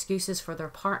endless excuses for their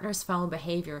partner's foul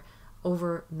behaviour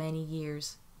over many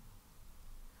years.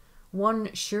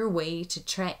 One sure way to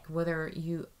check whether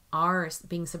you are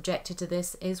being subjected to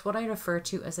this is what I refer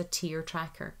to as a tear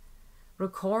tracker.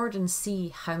 Record and see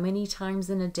how many times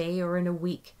in a day or in a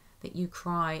week that you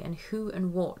cry and who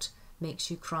and what makes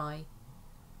you cry.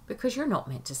 Because you're not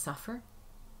meant to suffer.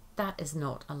 That is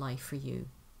not a life for you.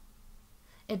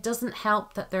 It doesn't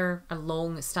help that there are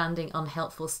long-standing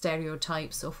unhelpful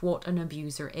stereotypes of what an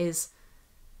abuser is.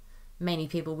 Many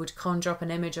people would conjure up an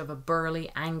image of a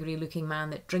burly, angry-looking man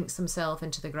that drinks himself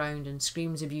into the ground and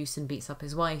screams abuse and beats up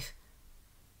his wife.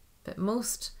 But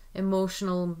most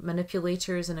emotional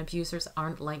manipulators and abusers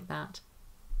aren't like that.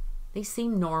 They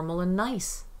seem normal and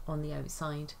nice on the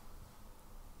outside.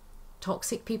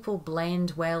 Toxic people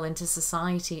blend well into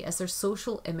society as their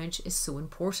social image is so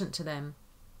important to them.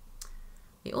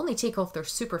 They only take off their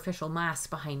superficial mask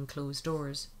behind closed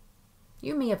doors.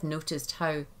 You may have noticed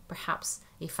how perhaps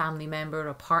a family member,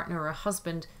 a partner or a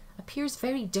husband appears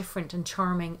very different and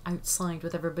charming outside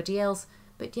with everybody else,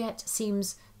 but yet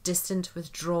seems distant,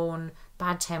 withdrawn,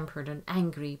 bad-tempered and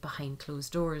angry behind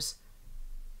closed doors.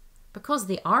 Because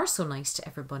they are so nice to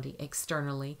everybody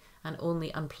externally and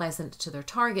only unpleasant to their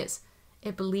targets,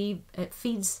 it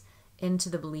feeds into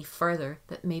the belief further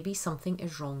that maybe something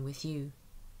is wrong with you.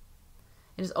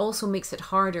 It also makes it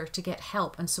harder to get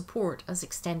help and support, as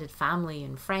extended family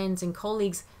and friends and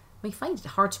colleagues may find it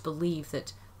hard to believe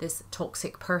that this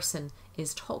toxic person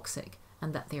is toxic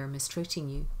and that they are mistreating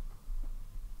you.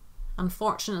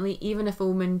 Unfortunately, even if a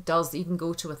woman does even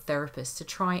go to a therapist to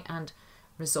try and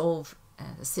resolve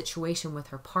a situation with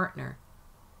her partner,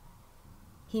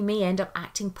 he may end up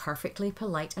acting perfectly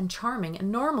polite and charming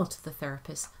and normal to the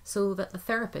therapist, so that the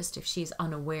therapist, if she's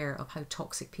unaware of how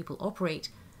toxic people operate,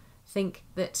 think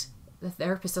that the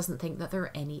therapist doesn't think that there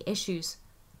are any issues.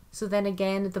 So then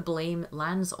again, the blame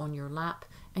lands on your lap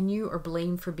and you are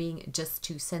blamed for being just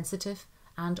too sensitive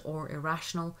and or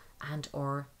irrational and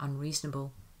or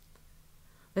unreasonable.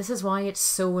 This is why it's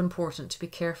so important to be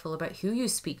careful about who you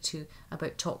speak to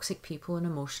about toxic people and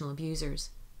emotional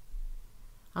abusers.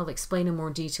 I'll explain in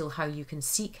more detail how you can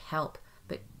seek help,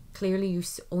 but clearly you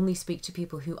only speak to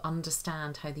people who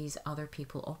understand how these other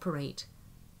people operate.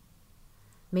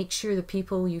 Make sure the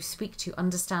people you speak to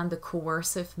understand the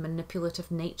coercive,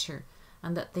 manipulative nature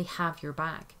and that they have your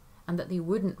back and that they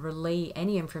wouldn't relay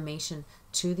any information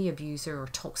to the abuser or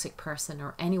toxic person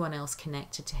or anyone else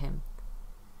connected to him.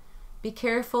 Be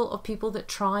careful of people that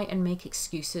try and make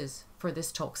excuses for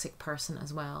this toxic person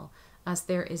as well, as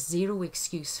there is zero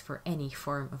excuse for any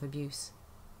form of abuse.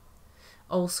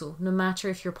 Also, no matter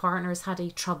if your partner has had a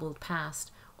troubled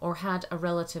past, or had a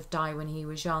relative die when he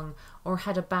was young, or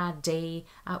had a bad day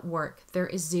at work, there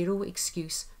is zero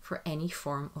excuse for any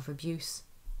form of abuse.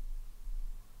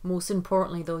 Most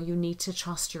importantly though, you need to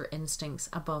trust your instincts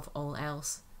above all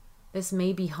else. This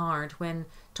may be hard when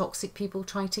toxic people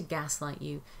try to gaslight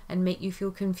you and make you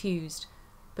feel confused,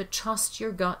 but trust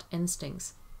your gut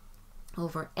instincts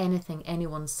over anything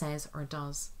anyone says or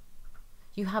does.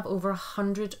 You have over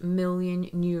 100 million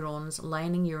neurons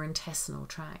lining your intestinal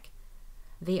tract.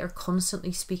 They are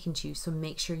constantly speaking to you, so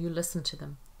make sure you listen to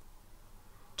them.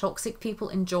 Toxic people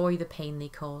enjoy the pain they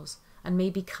cause and may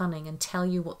be cunning and tell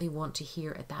you what they want to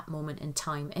hear at that moment in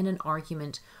time in an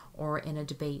argument or in a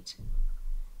debate.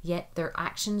 Yet their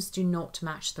actions do not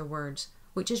match their words,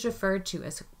 which is referred to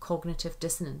as cognitive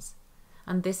dissonance,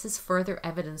 and this is further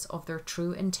evidence of their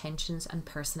true intentions and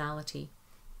personality.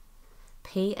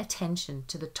 Pay attention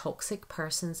to the toxic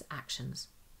person's actions.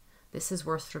 This is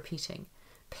worth repeating.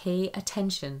 Pay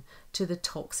attention to the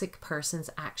toxic person's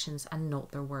actions and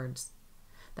not their words.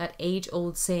 That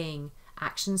age-old saying,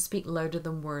 actions speak louder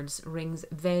than words, rings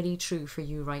very true for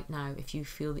you right now if you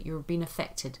feel that you're being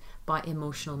affected by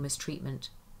emotional mistreatment.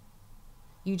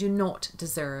 You do not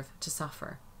deserve to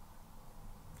suffer.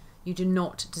 You do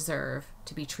not deserve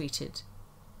to be treated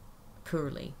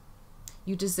poorly.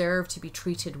 You deserve to be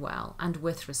treated well and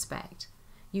with respect.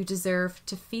 You deserve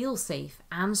to feel safe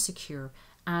and secure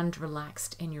and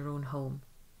relaxed in your own home.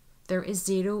 There is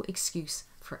zero excuse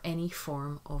for any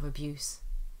form of abuse.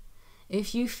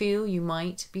 If you feel you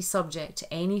might be subject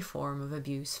to any form of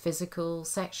abuse, physical,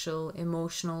 sexual,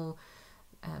 emotional,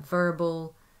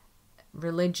 verbal,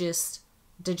 religious,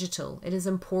 digital, it is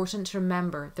important to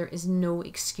remember there is no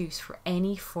excuse for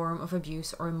any form of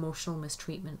abuse or emotional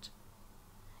mistreatment.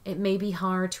 It may be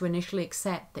hard to initially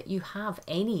accept that you have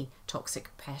any toxic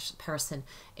person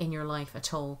in your life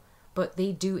at all, but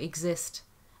they do exist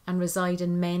and reside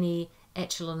in many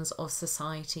echelons of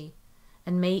society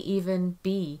and may even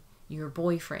be your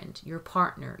boyfriend, your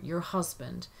partner, your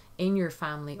husband, in your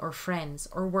family or friends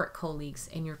or work colleagues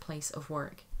in your place of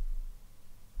work.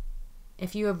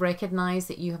 If you have recognized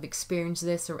that you have experienced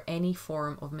this or any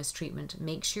form of mistreatment,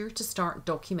 make sure to start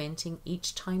documenting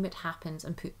each time it happens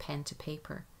and put pen to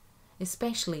paper,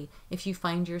 especially if you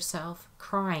find yourself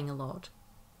crying a lot.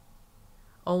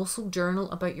 Also journal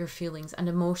about your feelings and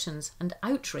emotions and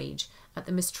outrage at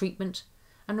the mistreatment,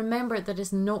 and remember that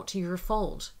it's not your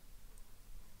fault.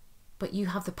 But you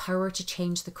have the power to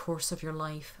change the course of your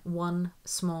life, one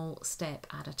small step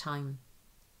at a time.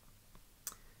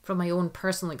 From my own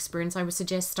personal experience, I would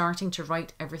suggest starting to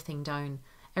write everything down,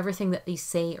 everything that they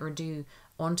say or do,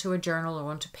 onto a journal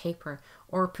or onto paper,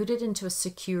 or put it into a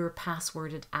secure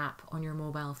passworded app on your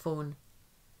mobile phone.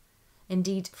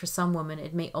 Indeed, for some women,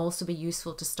 it may also be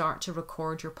useful to start to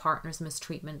record your partner's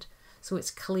mistreatment, so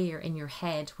it's clear in your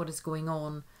head what is going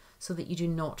on, so that you do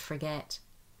not forget.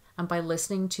 And by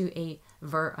listening to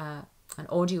an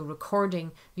audio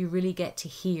recording, you really get to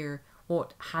hear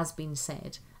what has been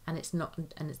said, and it's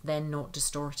then not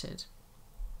distorted.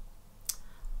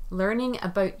 Learning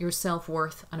about your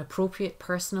self-worth and appropriate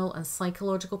personal and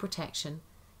psychological protection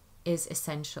is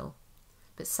essential,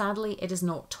 but sadly it is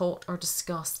not taught or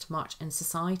discussed much in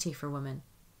society for women.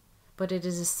 But it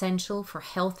is essential for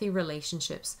healthy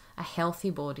relationships, a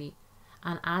healthy body,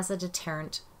 and as a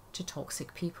deterrent to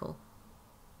toxic people.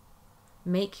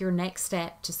 Make your next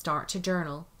step to start to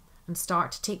journal and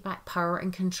start to take back power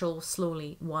and control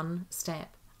slowly, one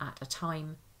step at a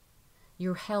time.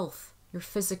 Your health, your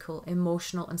physical,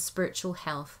 emotional and spiritual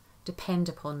health depend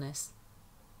upon this.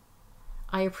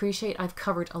 I appreciate I've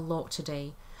covered a lot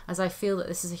today, as I feel that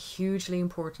this is a hugely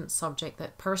important subject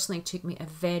that personally took me a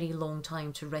very long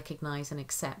time to recognise and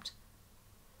accept.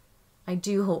 I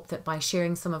do hope that by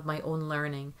sharing some of my own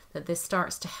learning, that this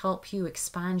starts to help you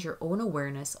expand your own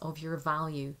awareness of your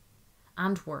value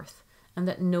and worth, and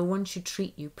that no one should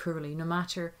treat you poorly, no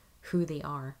matter who they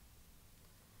are.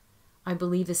 I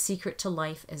believe the secret to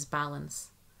life is balance.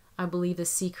 I believe the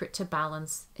secret to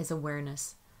balance is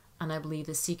awareness, and I believe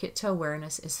the secret to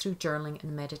awareness is through journaling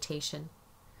and meditation.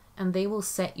 And they will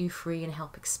set you free and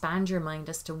help expand your mind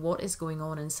as to what is going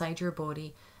on inside your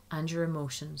body and your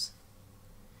emotions.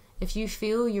 If you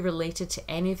feel you're related to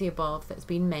any of the above that's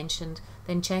been mentioned,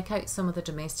 then check out some of the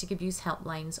domestic abuse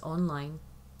helplines online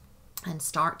and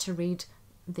start to read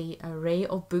the array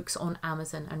of books on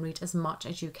Amazon and read as much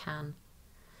as you can.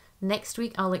 Next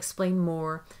week I'll explain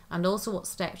more and also what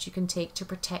steps you can take to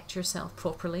protect yourself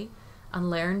properly and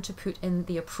learn to put in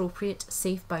the appropriate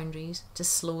safe boundaries to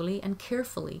slowly and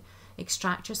carefully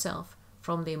extract yourself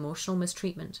from the emotional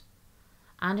mistreatment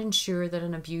and ensure that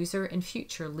an abuser in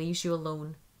future leaves you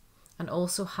alone, and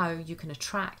also how you can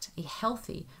attract a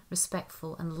healthy,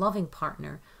 respectful and loving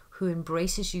partner who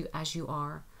embraces you as you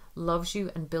are, loves you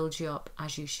and builds you up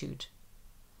as you should.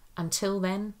 Until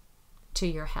then, to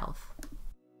your health.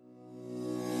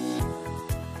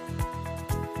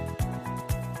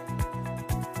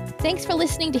 Thanks for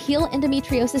listening to Heal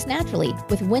Endometriosis Naturally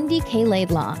with Wendy K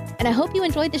Laidlaw, and I hope you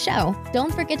enjoyed the show.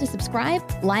 Don't forget to subscribe,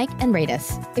 like, and rate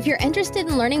us. If you're interested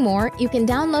in learning more, you can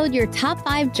download your top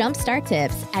 5 jumpstart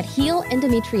tips at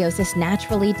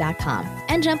healendometriosisnaturally.com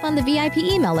and jump on the VIP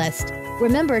email list.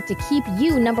 Remember to keep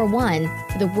you number one,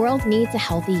 for the world needs a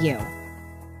healthy you.